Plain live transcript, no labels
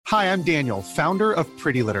Hi, I'm Daniel, founder of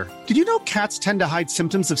Pretty Litter. Did you know cats tend to hide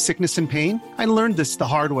symptoms of sickness and pain? I learned this the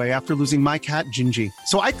hard way after losing my cat, Gingy.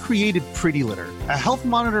 So I created Pretty Litter, a health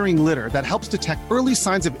monitoring litter that helps detect early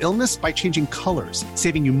signs of illness by changing colors,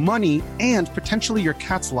 saving you money and potentially your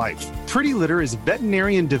cat's life. Pretty Litter is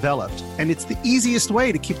veterinarian developed, and it's the easiest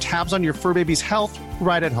way to keep tabs on your fur baby's health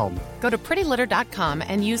right at home. Go to prettylitter.com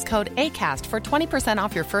and use code ACAST for 20%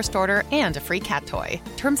 off your first order and a free cat toy.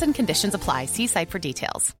 Terms and conditions apply. See site for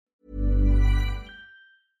details.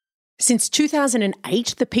 Since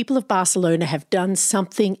 2008, the people of Barcelona have done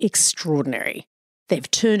something extraordinary. They've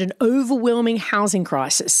turned an overwhelming housing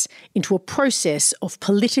crisis into a process of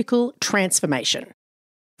political transformation.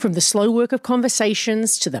 From the slow work of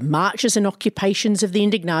conversations to the marches and occupations of the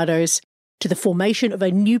indignados to the formation of a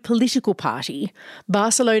new political party,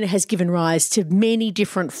 Barcelona has given rise to many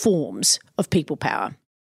different forms of people power.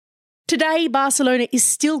 Today, Barcelona is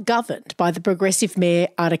still governed by the progressive mayor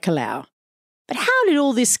Ada Colau. But how did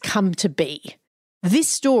all this come to be? This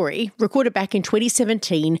story, recorded back in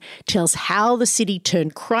 2017, tells how the city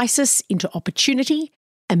turned crisis into opportunity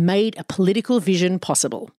and made a political vision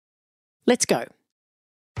possible. Let's go.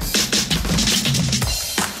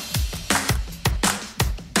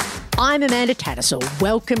 I'm Amanda Tattersall.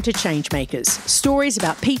 Welcome to Changemakers, stories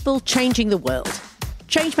about people changing the world.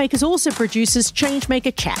 Changemakers also produces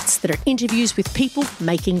Changemaker Chats that are interviews with people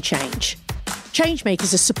making change.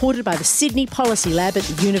 Changemakers are supported by the Sydney Policy Lab at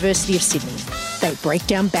the University of Sydney. They break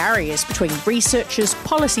down barriers between researchers,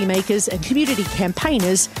 policymakers and community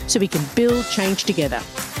campaigners so we can build change together.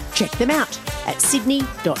 Check them out at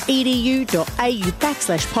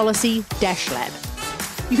sydney.edu.au/policy-lab.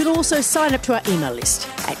 You can also sign up to our email list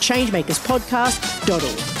at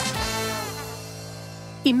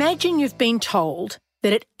changemakerspodcast.org. Imagine you've been told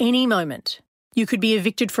that at any moment you could be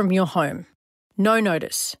evicted from your home. No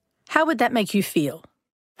notice. How would that make you feel?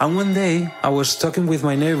 And one day I was talking with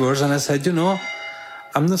my neighbours and I said,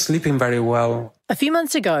 I'm not sleeping very well. A few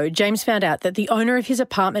months ago, James found out that the owner of his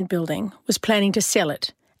apartment building was planning to sell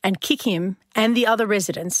it and kick him and the other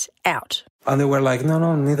residents out. And they were like,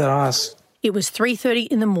 no, neither us. It was 3:30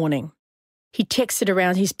 in the morning. He texted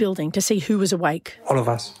around his building to see who was awake. All of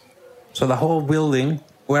us. So the whole building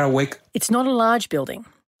were awake. It's not a large building.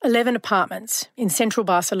 11 apartments in central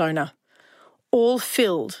Barcelona, all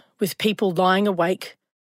filled with people lying awake,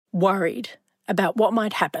 worried about what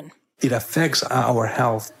might happen. It affects our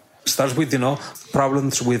health. It starts with,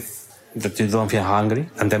 problems with that you don't feel hungry,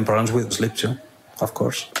 and then problems with sleep too, of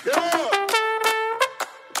course. Yeah!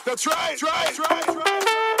 That's right! That's right!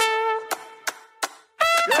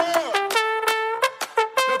 Yeah!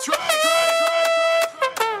 That's right!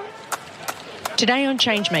 Today on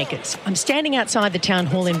Changemakers, I'm standing outside the town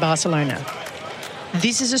hall in Barcelona.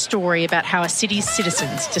 This is a story about how a city's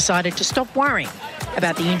citizens decided to stop worrying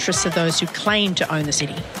about the interests of those who claim to own the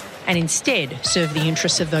city and instead serve the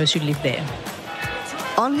interests of those who live there.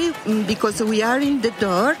 Only because we are in the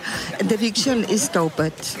door, the eviction is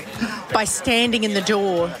stopped. By standing in the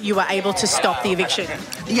door, you were able to stop the eviction.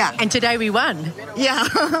 Yeah. And today we won. Yeah,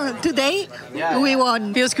 today we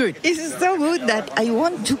won. Feels good. It's so good that I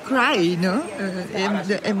want to cry,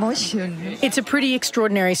 the emotion. It's a pretty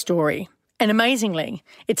extraordinary story. And amazingly,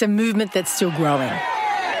 it's a movement that's still growing.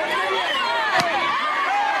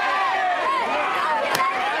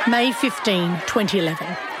 May 15,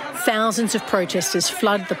 2011. Thousands of protesters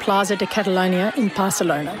flood the Plaza de Catalunya in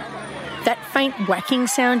Barcelona. That faint whacking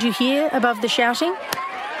sound you hear above the shouting?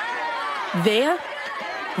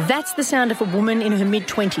 That's the sound of a woman in her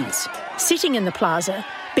mid-20s, sitting in the plaza,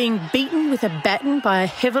 being beaten with a baton by a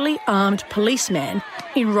heavily armed policeman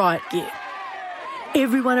in riot gear.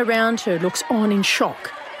 Everyone around her looks on in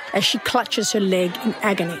shock as she clutches her leg in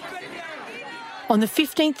agony. On the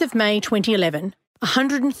 15th of May 2011,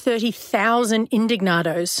 130,000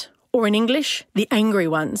 indignados, or in English, the angry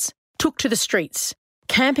ones, took to the streets,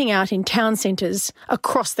 camping out in town centres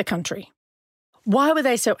across the country. Why were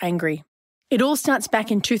they so angry? It all starts back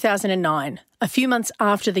in 2009, a few months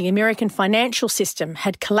after the American financial system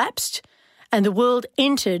had collapsed and the world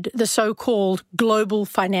entered the so-called global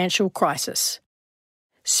financial crisis.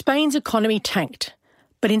 Spain's economy tanked,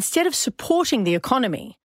 but instead of supporting the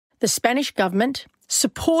economy, the Spanish government,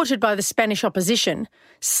 supported by the Spanish opposition,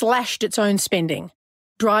 slashed its own spending,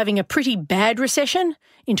 driving a pretty bad recession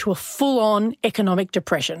into a full-on economic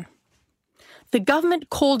depression. The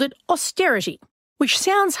government called it austerity, which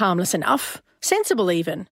sounds harmless enough, sensible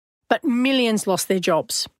even, but millions lost their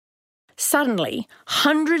jobs. Suddenly,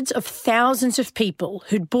 hundreds of thousands of people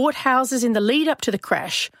who'd bought houses in the lead-up to the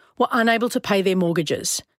crash were unable to pay their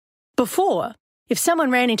mortgages. Before, if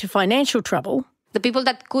someone ran into financial trouble, The people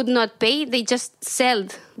that could not pay, they just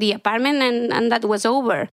sold the apartment and that was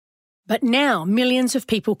over. But now millions of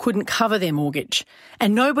people couldn't cover their mortgage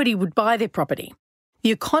and nobody would buy their property.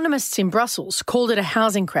 The economists in Brussels called it a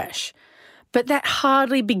housing crash, but that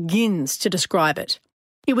hardly begins to describe it.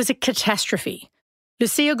 It was a catastrophe.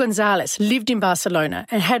 Lucia Gonzalez lived in Barcelona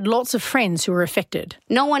and had lots of friends who were affected.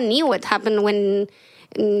 No one knew what happened when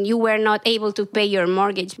you were not able to pay your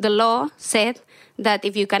mortgage. The law said that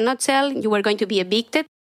if you cannot sell, you were going to be evicted.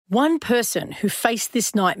 One person who faced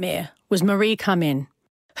this nightmare was Marie Carmen.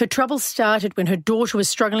 Her troubles started when her daughter was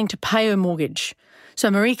struggling to pay her mortgage. So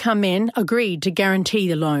Marie Carmen agreed to guarantee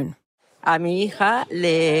the loan. A mi hija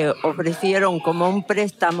le ofrecieron como un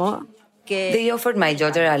préstamo. They offered my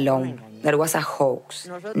daughter a loan. That was a hoax.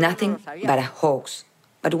 Nothing but a hoax.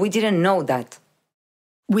 But we didn't know that.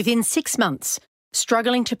 Within 6 months,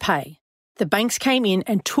 struggling to pay, the banks came in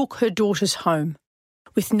and took her daughter's home.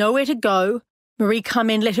 With nowhere to go, Marie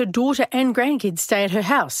Carmen let her daughter and grandkids stay at her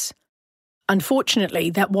house.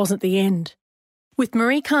 Unfortunately, that wasn't the end. With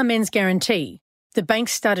Marie Carmen's guarantee, the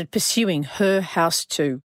banks started pursuing her house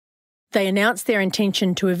too. They announced their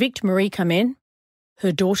intention to evict Marie Carmen,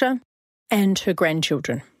 her daughter, and her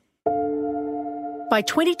grandchildren. By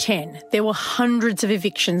 2010, there were hundreds of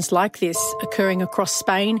evictions like this occurring across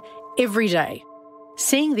Spain every day.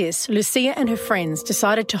 Seeing this, Lucia and her friends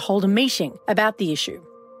decided to hold a meeting about the issue.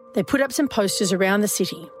 They put up some posters around the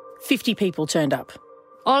city. 50 people turned up.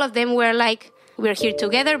 All of them were like, we're here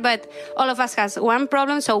together, but all of us has one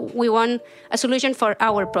problem, so we want a solution for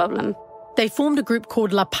our problem. They formed a group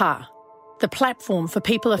called La PA, the platform for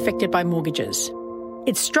people affected by mortgages.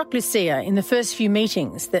 It struck Lucia in the first few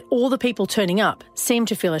meetings that all the people turning up seemed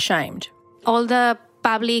to feel ashamed. All the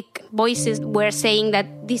public voices were saying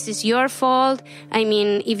that this is your fault. I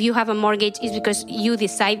mean, if you have a mortgage, it's because you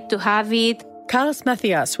decide to have it. Carlos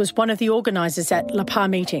Macias was one of the organisers at La PA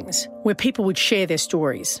meetings, where people would share their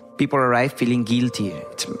stories. People arrive feeling guilty.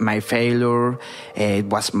 It's my failure. It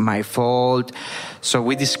was my fault. So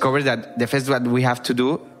we discovered that the first what we have to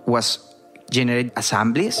do was generate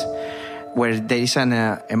assemblies where there is an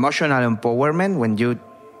emotional empowerment. When you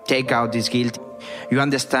take out this guilt, you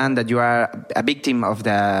understand that you are a victim of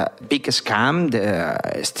the big scam,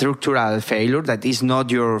 the structural failure, that is not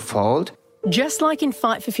your fault. Just like in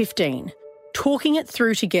Fight for 15, talking it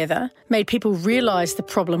through together made people realise the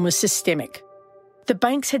problem was systemic. The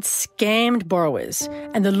banks had scammed borrowers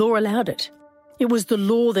and the law allowed it. It was the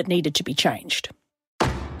law that needed to be changed.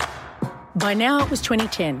 By now it was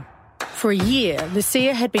 2010. For a year,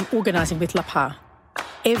 Lucia had been organising with La PA.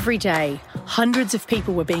 Every day, hundreds of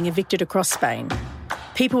people were being evicted across Spain.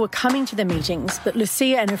 People were coming to the meetings, but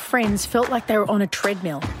Lucia and her friends felt like they were on a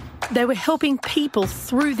treadmill. They were helping people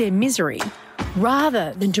through their misery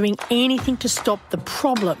rather than doing anything to stop the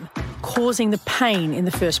problem causing the pain in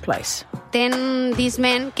the first place. Then this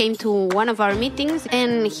man came to one of our meetings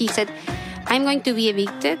and he said, I'm going to be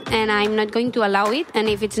evicted and I'm not going to allow it. And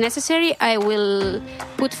if it's necessary, I will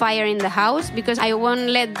put fire in the house because I won't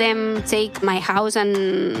let them take my house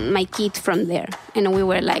and my kid from there. And we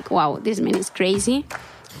were like, wow, this man is crazy.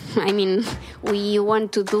 I mean, we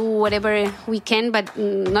want to do whatever we can, but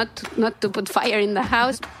not to put fire in the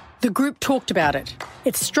house. The group talked about it.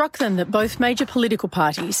 It struck them that both major political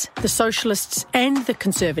parties, the Socialists and the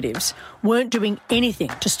Conservatives, weren't doing anything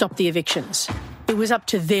to stop the evictions. It was up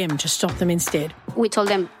to them to stop them instead. We told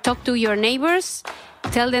them, talk to your neighbours,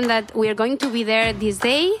 tell them that we are going to be there this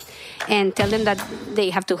day, and tell them that they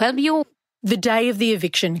have to help you. The day of the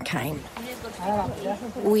eviction came.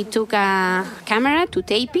 We took a camera to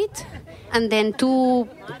tape it, and then two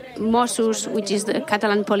Mossos, which is the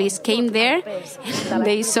Catalan police, came there. And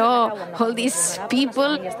they saw all these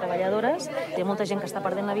people. Hi ha molta gent que està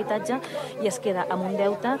perdent l'habitatge i es queda amb un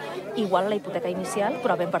deute igual a la hipoteca inicial,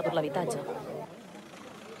 però havent perdut l'habitatge.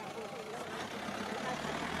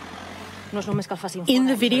 In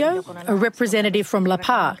the video, a representative from La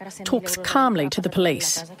PA talks calmly to the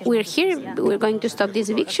police. We're here, we're going to stop this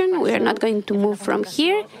eviction, we're not going to move from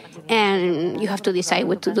here, and you have to decide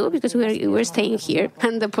what to do because we're staying here.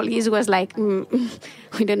 And the police was like,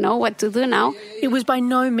 we don't know what to do now. It was by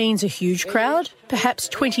no means a huge crowd, perhaps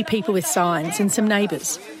 20 people with signs and some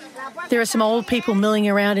neighbours. There are some old people milling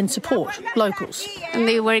around in support, locals. And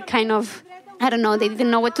they were kind of, I don't know, they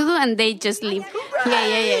didn't know what to do and they just leave.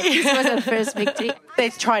 Yeah. This was our first victory. They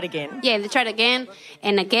tried again. Yeah, they tried again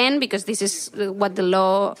and again because this is what the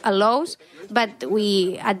law allows. But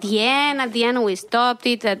at the end, we stopped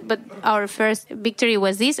it. But our first victory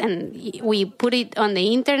was this, and we put it on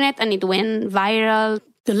the internet and it went viral.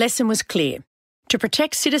 The lesson was clear. To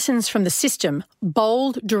protect citizens from the system,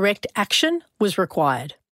 bold, direct action was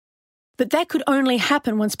required. But that could only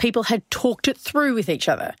happen once people had talked it through with each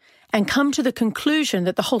other and come to the conclusion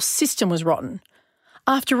that the whole system was rotten.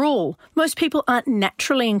 After all, most people aren't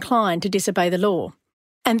naturally inclined to disobey the law.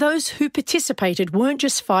 And those who participated weren't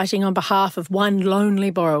just fighting on behalf of one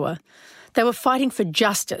lonely borrower. They were fighting for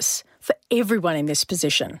justice for everyone in this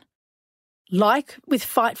position. Like with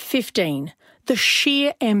Fight 15, the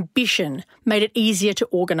sheer ambition made it easier to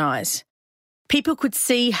organise. People could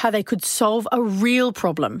see how they could solve a real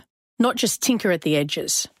problem, not just tinker at the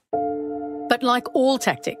edges. But like all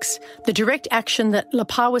tactics, the direct action that La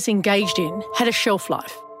Paz was engaged in had a shelf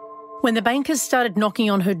life. When the bankers started knocking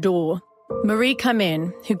on her door, Marie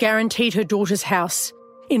Carmen, who guaranteed her daughter's house,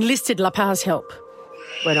 enlisted La Paz's help.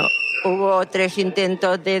 Bueno, hubo 3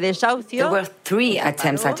 intentos de desahucio. There were 3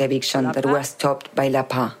 attempts at eviction that were stopped by La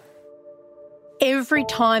Paz. Every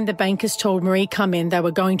time the bankers told Marie Carmen they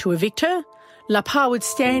were going to evict her, La Paz would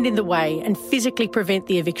stand in the way and physically prevent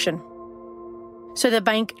the eviction. So the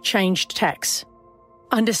bank changed tacks.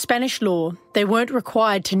 Under Spanish law, they weren't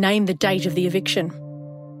required to name the date of the eviction.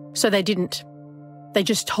 So they didn't. They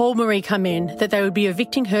just told Marie Carmen that they would be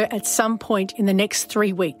evicting her at some point in the next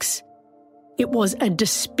 3 weeks. It was a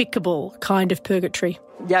despicable kind of purgatory.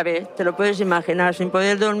 Ya ves, te lo puedes imaginar, sin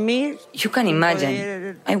poder dormir. You can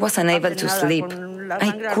imagine. I was unable to sleep.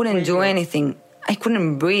 I couldn't do anything. I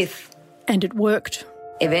couldn't breathe. And it worked.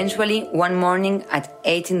 Eventually, one morning at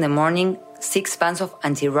 8 in the morning, 6 vans of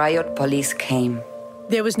anti-riot police came.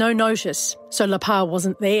 There was no notice, so La Paz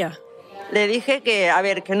wasn't there. Le dije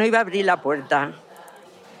que no iba a abrir la puerta.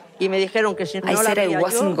 Y me dijeron que si no I la said I abría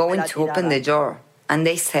wasn't yo, going la to open tiraba. the door. And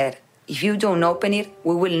they said, if you don't open it,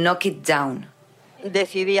 we will knock it down.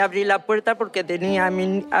 Decidí abrir la puerta porque tenía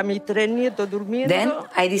a mis 3 nietos durmiendo. Then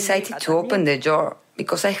I decided to open the door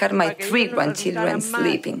because I had my 3 grandchildren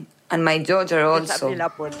sleeping and my daughter also.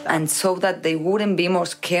 And so that they wouldn't be more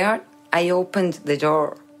scared, I opened the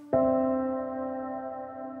door.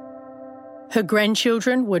 Her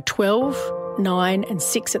grandchildren were 12, 9 and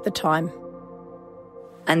 6 at the time.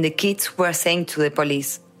 And the kids were saying to the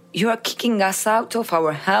police, "You are kicking us out of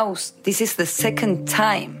our house. This is the 2nd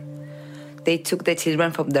time." They took the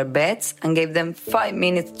children from their beds and gave them 5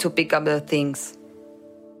 minutes to pick up their things.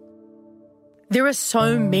 There are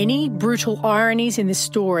so many brutal ironies in this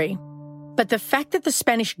story, but the fact that the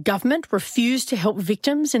Spanish government refused to help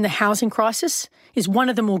victims in the housing crisis is one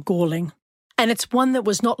of the more galling. And it's one that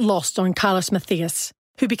was not lost on Carlos Macias,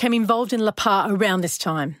 who became involved in La Paz around this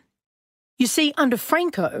time. You see, under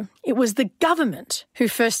Franco, it was the government who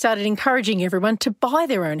first started encouraging everyone to buy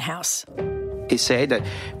their own house. He said that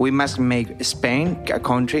we must make Spain a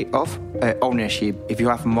country of ownership. If you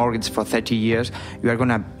have a mortgage for 30 years, you are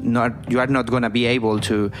not going to be able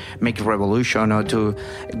to make a revolution or to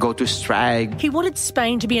go to strike. He wanted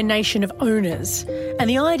Spain to be a nation of owners, and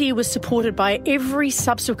the idea was supported by every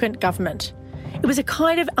subsequent government. It was a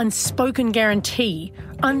kind of unspoken guarantee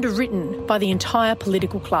underwritten by the entire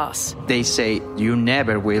political class. They say you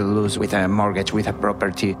never will lose with a mortgage, with a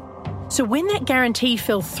property. So when that guarantee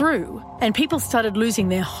fell through and people started losing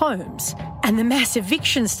their homes and the mass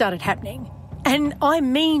evictions started happening, and I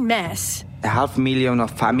mean mass, 500,000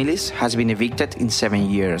 of families has been evicted in 7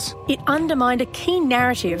 years. It undermined a key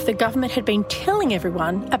narrative the government had been telling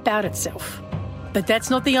everyone about itself. But that's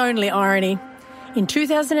not the only irony. In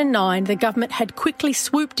 2009, the government had quickly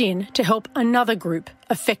swooped in to help another group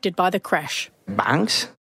affected by the crash. Banks?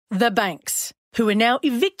 The banks, who are now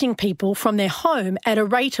evicting people from their home at a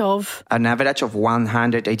rate of... an average of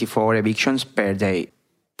 184 evictions per day.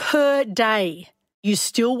 Per day. You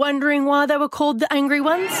still wondering why they were called the Angry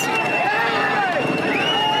Ones?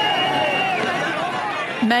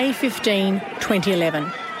 May 15,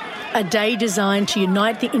 2011. A day designed to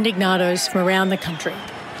unite the indignados from around the country.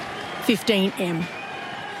 15M.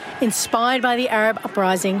 Inspired by the Arab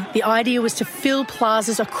uprising, the idea was to fill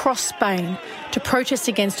plazas across Spain to protest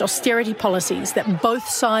against austerity policies that both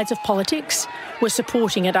sides of politics were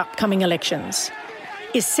supporting at upcoming elections.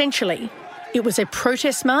 Essentially, it was a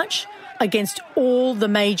protest march against all the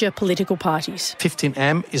major political parties.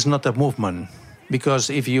 15M is not a movement, because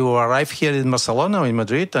if you arrive here in Barcelona or in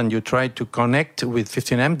Madrid and you try to connect with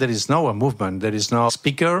 15M, there is no movement. There is no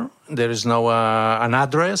speaker, there is no an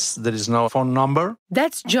address, there is no phone number.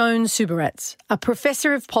 That's Joan Subirats, a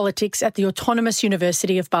professor of politics at the Autonomous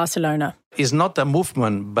University of Barcelona. It's not a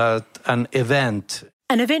movement, but an event.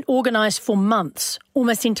 An event organised for months,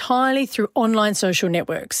 almost entirely through online social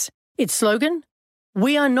networks. Its slogan,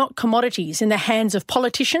 "We are not commodities in the hands of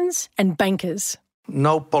politicians and bankers."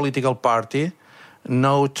 No political party,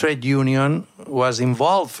 no trade union was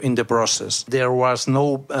involved in the process. There was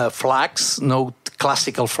no flags, no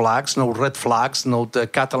classical flags, no red flags, no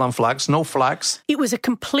Catalan flags, no flags. It was a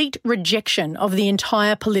complete rejection of the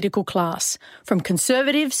entire political class, from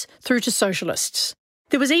conservatives through to socialists.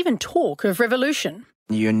 There was even talk of revolution.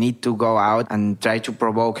 You need to go out and try to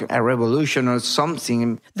provoke a revolution or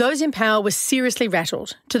something. Those in power were seriously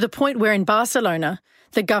rattled, to the point where in Barcelona,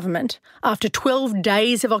 the government, after 12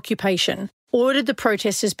 days of occupation, ordered the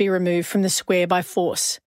protesters be removed from the square by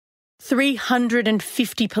force.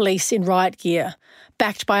 350 police in riot gear,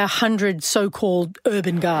 backed by 100 so-called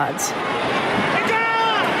urban guards.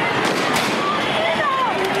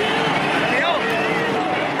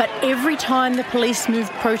 But every time the police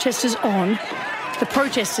moved protesters on, the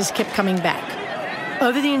protesters kept coming back.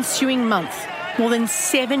 Over the ensuing month, more than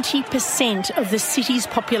 70% of the city's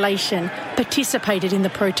population participated in the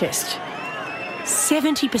protest.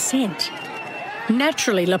 70%.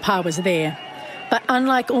 Naturally, La Paz was there. But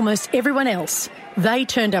unlike almost everyone else, they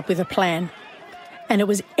turned up with a plan. And it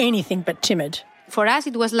was anything but timid. For us,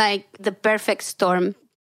 it was like the perfect storm.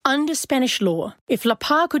 Under Spanish law, if La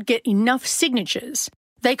Paz could get enough signatures,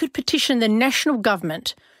 they could petition the national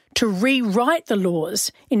government to rewrite the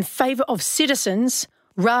laws in favour of citizens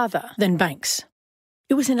rather than banks.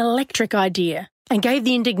 It was an electric idea and gave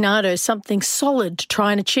the indignados something solid to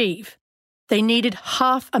try and achieve. They needed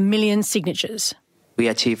 500,000 signatures. We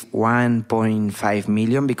achieved 1.5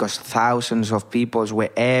 million because thousands of people were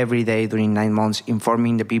every day during 9 months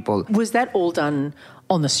informing the people. Was that all done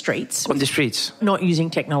on the streets? On the streets. Not using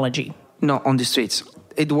technology? No, on the streets.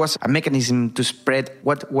 It was a mechanism to spread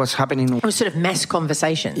what was happening. It was sort of mass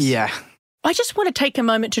conversations? Yeah. I just want to take a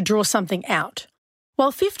moment to draw something out.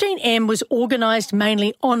 While 15M was organised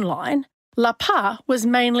mainly online, La Paz was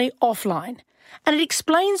mainly offline. And it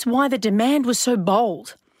explains why the demand was so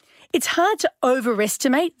bold. It's hard to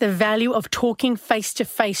overestimate the value of talking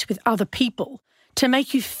face-to-face with other people to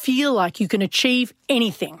make you feel like you can achieve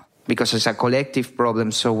anything. Because it's a collective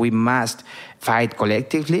problem, so we must fight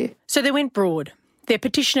collectively. So they went broad. Their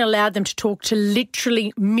petition allowed them to talk to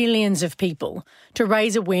literally millions of people to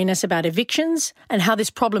raise awareness about evictions and how this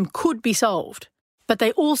problem could be solved. But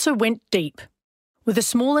they also went deep. With a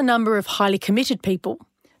smaller number of highly committed people,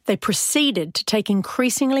 they proceeded to take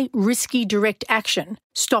increasingly risky direct action,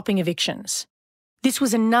 stopping evictions. This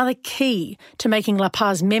was another key to making La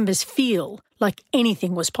Paz members feel like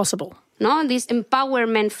anything was possible. No, this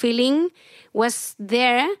empowerment feeling was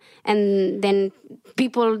there, and then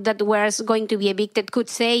people that were going to be evicted could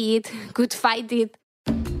say it, could fight it.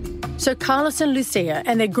 So Carlos and Lucia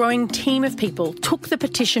and their growing team of people took the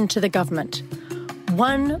petition to the government.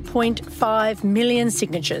 1.5 million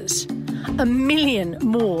signatures, 1 million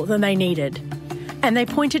more than they needed. And they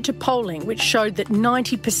pointed to polling which showed that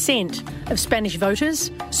 90% of Spanish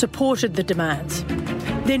voters supported the demands.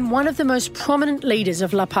 Then one of the most prominent leaders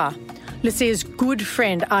of La Paz, Lucia's good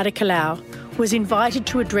friend Ada Colau, was invited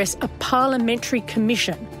to address a parliamentary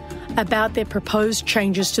commission about their proposed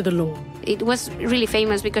changes to the law. It was really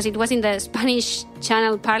famous because it was in the Spanish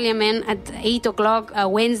channel Parliament at 8 o'clock, a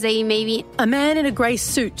Wednesday maybe. A man in a grey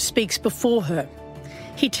suit speaks before her.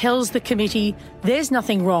 He tells the committee there's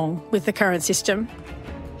nothing wrong with the current system.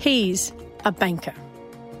 He's a banker.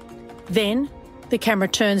 Then the camera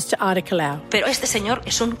turns to Ada Colau. Pero este señor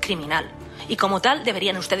es un criminal. Y como tal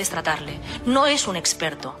deberían ustedes tratarle. No es un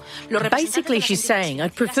experto. Basically, she's saying,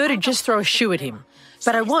 I'd prefer to just throw a shoe at him.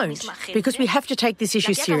 But I won't, because we have to take this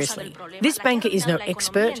issue seriously. This banker is no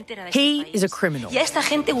expert. He is a criminal. Y a esta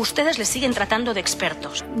gente ustedes le siguen tratando de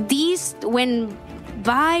expertos. This went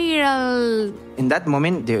viral. In that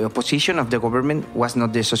moment, the opposition of the government was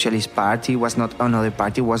not the Socialist Party, was not another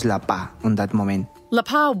party, was La Paz on that moment. La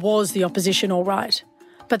Paz was the opposition, all right.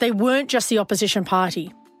 But they weren't just the opposition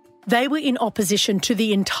party. They were in opposition to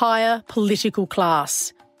the entire political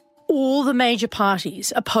class. All the major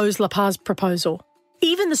parties opposed La Paz's proposal.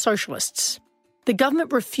 Even the socialists. The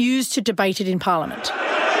government refused to debate it in Parliament.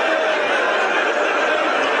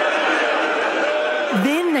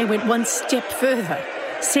 Then they went one step further,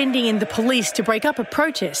 sending in the police to break up a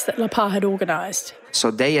protest that La Paz had organised. So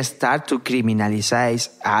they start to criminalise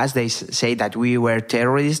us. They say that we were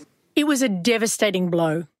terrorists. It was a devastating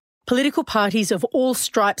blow. Political parties of all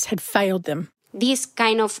stripes had failed them. These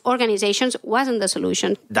kind of organizations wasn't the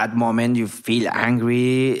solution. That moment you feel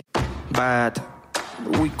angry, but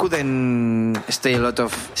we couldn't stay a lot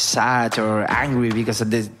of sad or angry because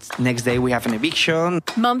the next day we have an eviction.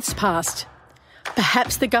 Months passed.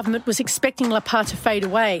 Perhaps the government was expecting La Paz to fade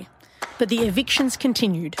away, but the evictions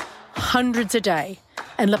continued, hundreds a day,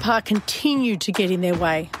 and La Paz continued to get in their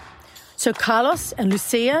way. So Carlos and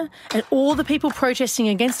Lucia and all the people protesting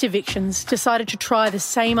against evictions decided to try the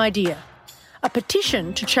same idea, a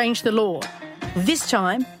petition to change the law, this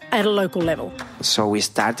time at a local level. So we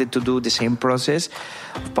started to do the same process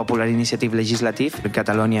of Popular Initiative Legislative in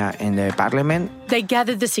Catalonia in the parliament. They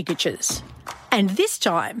gathered the signatures. And this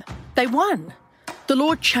time, they won. The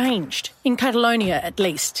law changed, in Catalonia at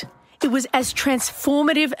least. It was as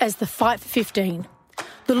transformative as the Fight for 15.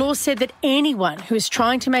 The law said that anyone who is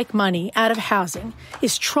trying to make money out of housing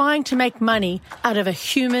is trying to make money out of a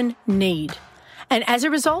human need. And as a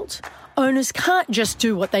result, owners can't just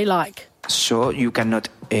do what they like. So you cannot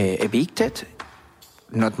evict it,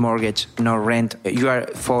 not mortgage, no rent. You are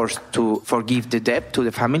forced to forgive the debt to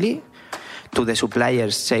the family. To the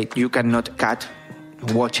suppliers, say you cannot cut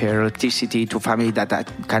water, electricity to family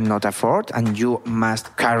that cannot afford, and you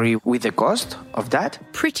must carry with the cost of that.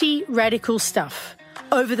 Pretty radical stuff.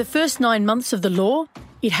 Over the first 9 months of the law,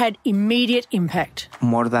 it had immediate impact.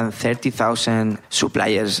 More than 30,000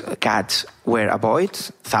 suppliers' cuts were avoided.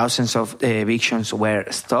 Thousands of evictions were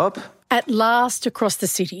stopped. At last, across the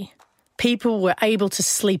city, people were able to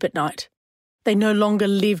sleep at night. They no longer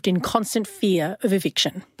lived in constant fear of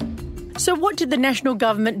eviction. So what did the national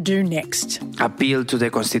government do next? Appeal to the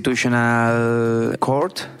Constitutional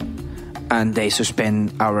Court, and they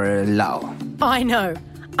suspend our law. I know.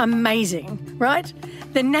 Amazing, right?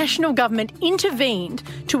 The national government intervened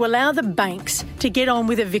to allow the banks to get on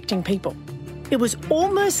with evicting people. It was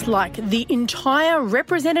almost like the entire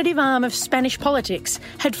representative arm of Spanish politics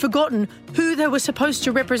had forgotten who they were supposed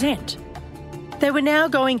to represent. They were now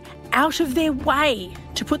going out of their way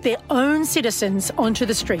to put their own citizens onto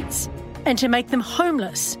the streets and to make them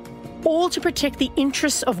homeless, all to protect the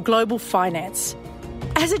interests of global finance.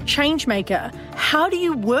 As a changemaker, how do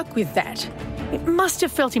you work with that? It must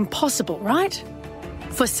have felt impossible, right?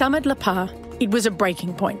 For Samad Lapar, it was a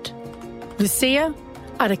breaking point. Lucia,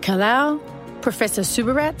 Ada Colau, Professor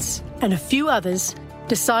Subirats, and a few others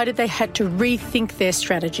decided they had to rethink their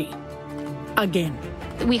strategy. Again.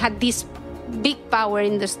 We had this big power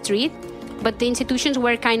in the street, but the institutions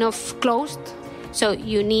were kind of closed. So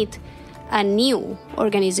you need a new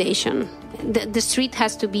organization. The street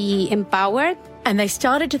has to be empowered. And they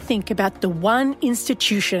started to think about the one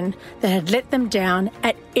institution that had let them down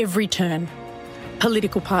at every turn: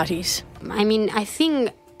 political parties. I mean, I think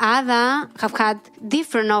Ada have had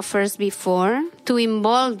different offers before to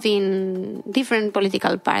involve in different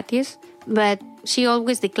political parties, but she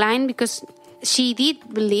always declined because she did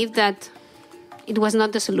believe that it was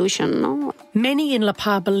not the solution, no? Many in La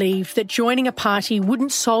Paz believed that joining a party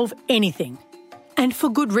wouldn't solve anything, and for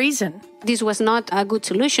good reason. This was not a good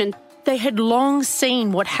solution. They had long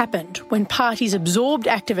seen what happened when parties absorbed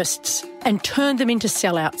activists and turned them into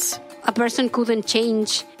sellouts. A person couldn't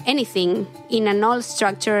change anything in an old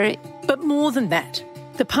structure. But more than that,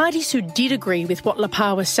 the parties who did agree with what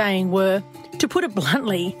Lapar was saying were, to put it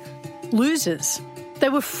bluntly, losers. They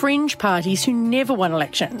were fringe parties who never won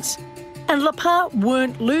elections. And Lapar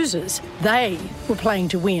weren't losers. They were playing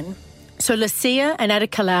to win. So Lucia and Ada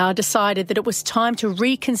Colau decided that it was time to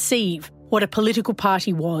reconceive what a political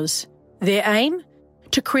party was. Their aim?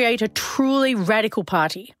 To create a truly radical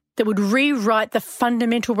party that would rewrite the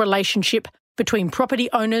fundamental relationship between property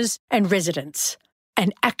owners and residents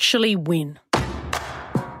and actually win.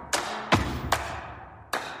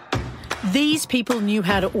 These people knew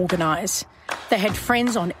how to organise. They had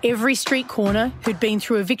friends on every street corner who'd been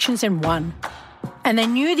through evictions and won. And they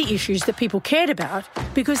knew the issues that people cared about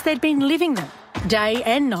because they'd been living them day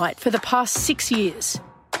and night for the past 6 years.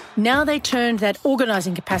 Now they turned that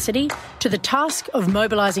organising capacity to the task of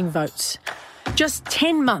mobilising votes. Just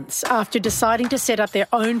 10 months after deciding to set up their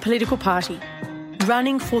own political party,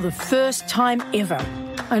 running for the first time ever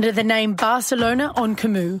under the name Barcelona en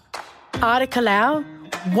Comú, Ada Colau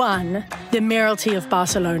won the mayoralty of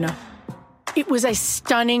Barcelona. It was a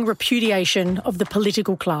stunning repudiation of the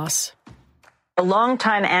political class. A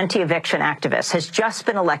longtime anti-eviction activist has just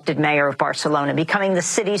been elected mayor of Barcelona, becoming the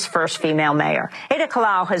city's first female mayor. Ada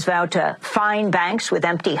Colau has vowed to fine banks with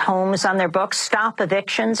empty homes on their books, stop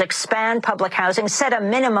evictions, expand public housing, set a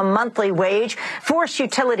minimum monthly wage, force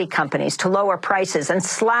utility companies to lower prices, and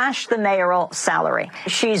slash the mayoral salary.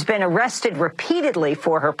 She's been arrested repeatedly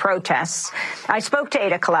for her protests. I spoke to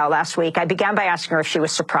Ada Colau last week. I began by asking her if she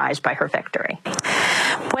was surprised by her victory.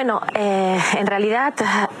 Bueno, en realidad,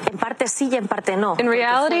 en parte sí y en parte no. In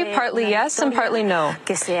reality, partly yes and partly no.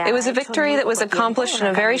 It was a victory that was accomplished in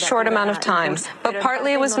a very short amount of time, but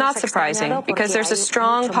partly it was not surprising because there's a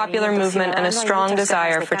strong popular movement and a strong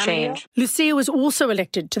desire for change. Lucia was also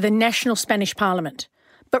elected to the national Spanish parliament.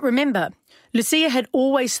 But remember, Lucia had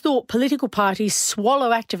always thought political parties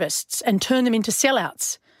swallow activists and turn them into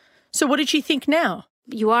sellouts. So what did she think now?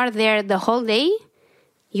 You are there the whole day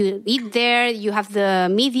You eat there, you have the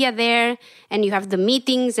media there, and you have the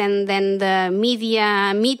meetings, and then the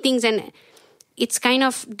media meetings, and it's kind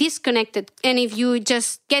of disconnected. And if you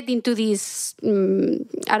just get into this,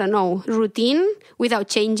 routine without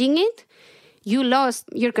changing it, you lost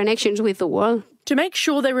your connections with the world. To make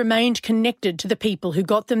sure they remained connected to the people who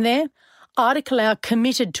got them there, Ada Colau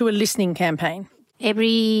committed to a listening campaign.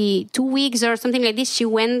 Every 2 weeks or something like this, she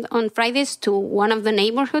went on Fridays to one of the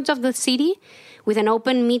neighborhoods of the city with an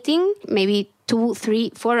open meeting, maybe 2,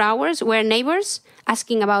 3, 4 hours, where neighbors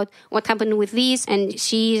asking about what happened with this. And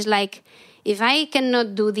she's like, if I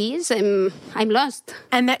cannot do this, I'm lost.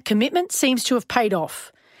 And that commitment seems to have paid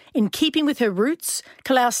off. In keeping with her roots,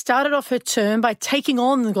 Colau started off her term by taking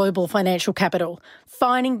on the global financial capital,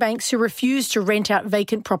 fining banks who refused to rent out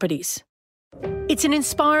vacant properties. It's an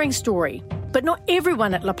inspiring story, but not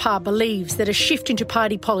everyone at La Paz believes that a shift into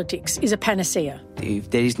party politics is a panacea. If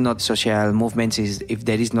there is not social movements, if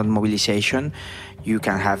there is not mobilization, you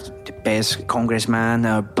can have the best congressman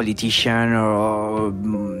or politician or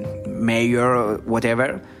mayor or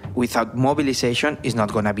whatever. Without mobilization, it's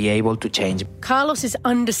not going to be able to change. Carlos is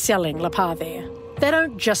underselling La Paz there. They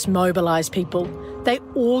don't just mobilise people, they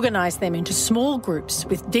organise them into small groups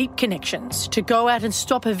with deep connections to go out and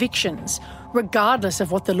stop evictions, regardless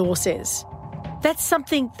of what the law says. That's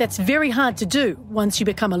something that's very hard to do once you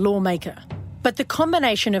become a lawmaker. But the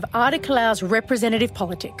combination of Ada Colau's representative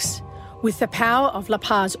politics with the power of La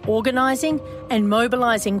Paz organising and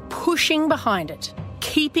mobilising, pushing behind it,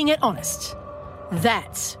 keeping it honest,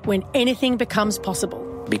 that's when anything becomes possible.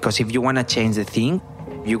 Because if you want to change the thing,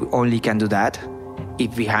 you only can do that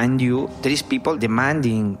if behind you there is people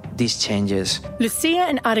demanding these changes. Lucia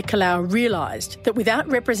and Ada Colau realised that without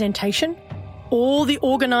representation, all the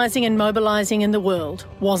organising and mobilising in the world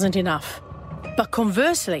wasn't enough. But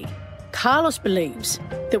conversely, Carlos believes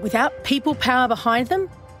that without people power behind them,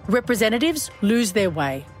 representatives lose their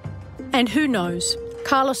way. And who knows,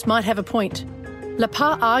 Carlos might have a point. La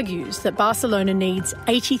Paz argues that Barcelona needs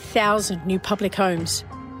 80,000 new public homes.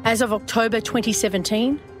 As of October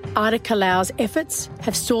 2017, Ada Colau's efforts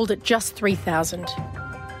have stalled at just 3,000.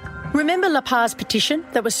 Remember La Paz's petition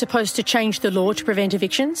that was supposed to change the law to prevent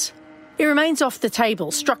evictions? It remains off the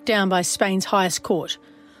table, struck down by Spain's highest court.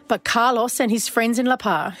 But Carlos and his friends in La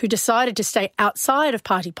Paz, who decided to stay outside of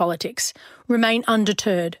party politics, remain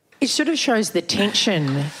undeterred. It sort of shows the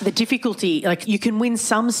tension, the difficulty. Like, you can win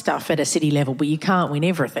some stuff at a city level, but you can't win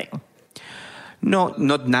everything. No,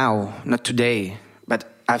 not now, not today. But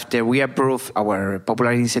after we approve our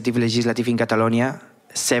Popular Initiative Legislative in Catalonia,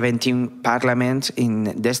 17 parliaments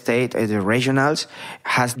in the state, the regionals,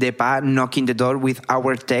 has the PA knocking the door with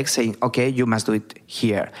our text saying, okay, you must do it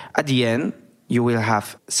here. At the end, you will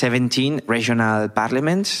have 17 regional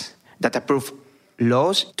parliaments that approve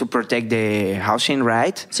laws to protect the housing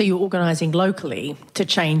right. So you're organising locally to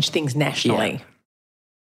change things nationally. Yeah.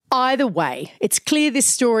 Either way, it's clear this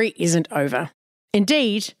story isn't over.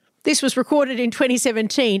 Indeed, this was recorded in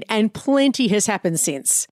 2017 and plenty has happened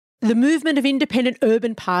since. The movement of independent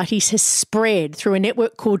urban parties has spread through a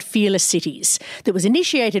network called Fearless Cities that was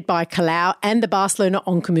initiated by Colau and the Barcelona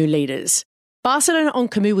En Comú leaders. Barcelona En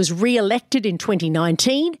Comú was re-elected in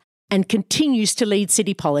 2019 and continues to lead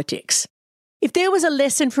city politics. If there was a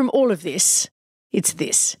lesson from all of this, it's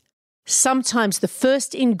this. Sometimes the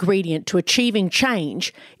first ingredient to achieving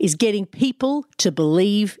change is getting people to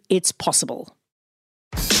believe it's possible.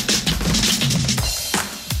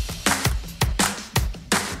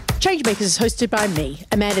 Changemakers is hosted by me,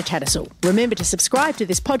 Amanda Tattersall. Remember to subscribe to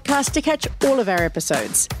this podcast to catch all of our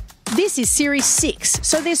episodes. This is Series 6,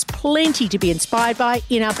 so there's plenty to be inspired by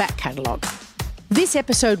in our back catalogue. This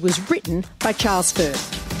episode was written by Charles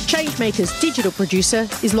Firth. Changemaker's digital producer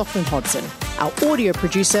is Lachlan Hodson. Our audio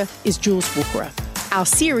producer is Jules Wookera. Our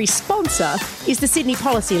series sponsor is the Sydney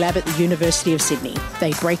Policy Lab at the University of Sydney.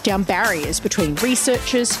 They break down barriers between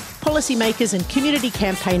researchers, policymakers and community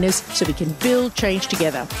campaigners so we can build change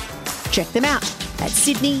together. Check them out at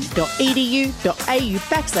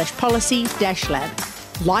sydney.edu.au/policy-lab.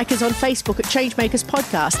 Like us on Facebook at Changemakers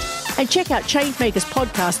Podcast and check out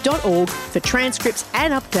changemakerspodcast.org for transcripts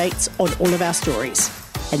and updates on all of our stories.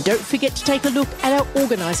 And don't forget to take a look at our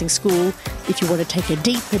organising school if you want to take a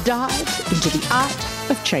deeper dive into the art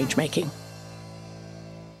of changemaking.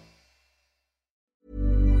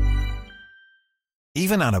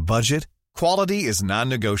 Even on a budget, quality is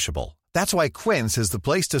non-negotiable. That's why Quince is the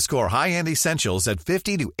place to score high-end essentials at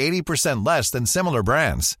 50 to 80% less than similar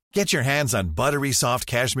brands. Get your hands on buttery soft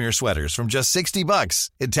cashmere sweaters from just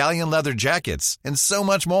 $60, Italian leather jackets, and so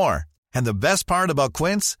much more. And the best part about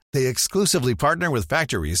Quince, they exclusively partner with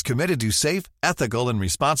factories committed to safe, ethical, and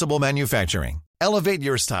responsible manufacturing. Elevate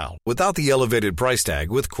your style without the elevated price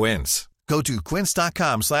tag with Quince. Go to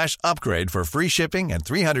quince.com/upgrade for free shipping and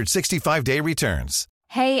 365-day returns.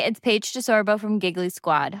 Hey, it's Paige DeSorbo from Giggly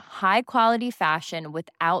Squad. High quality fashion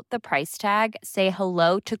without the price tag. Say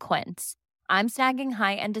hello to Quince. I'm snagging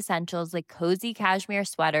high-end essentials like cozy cashmere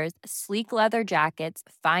sweaters, sleek leather jackets,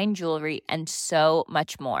 fine jewelry, and so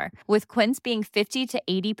much more. With Quince being 50 to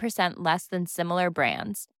 80% less than similar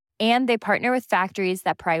brands. And they partner with factories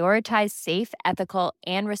that prioritize safe, ethical,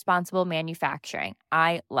 and responsible manufacturing.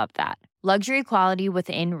 I love that. Luxury quality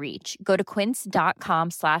within reach. Go to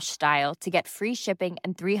quince.com/style to get free shipping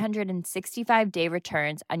and 365-day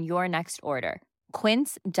returns on your next order.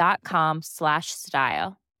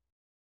 Quince.com/style.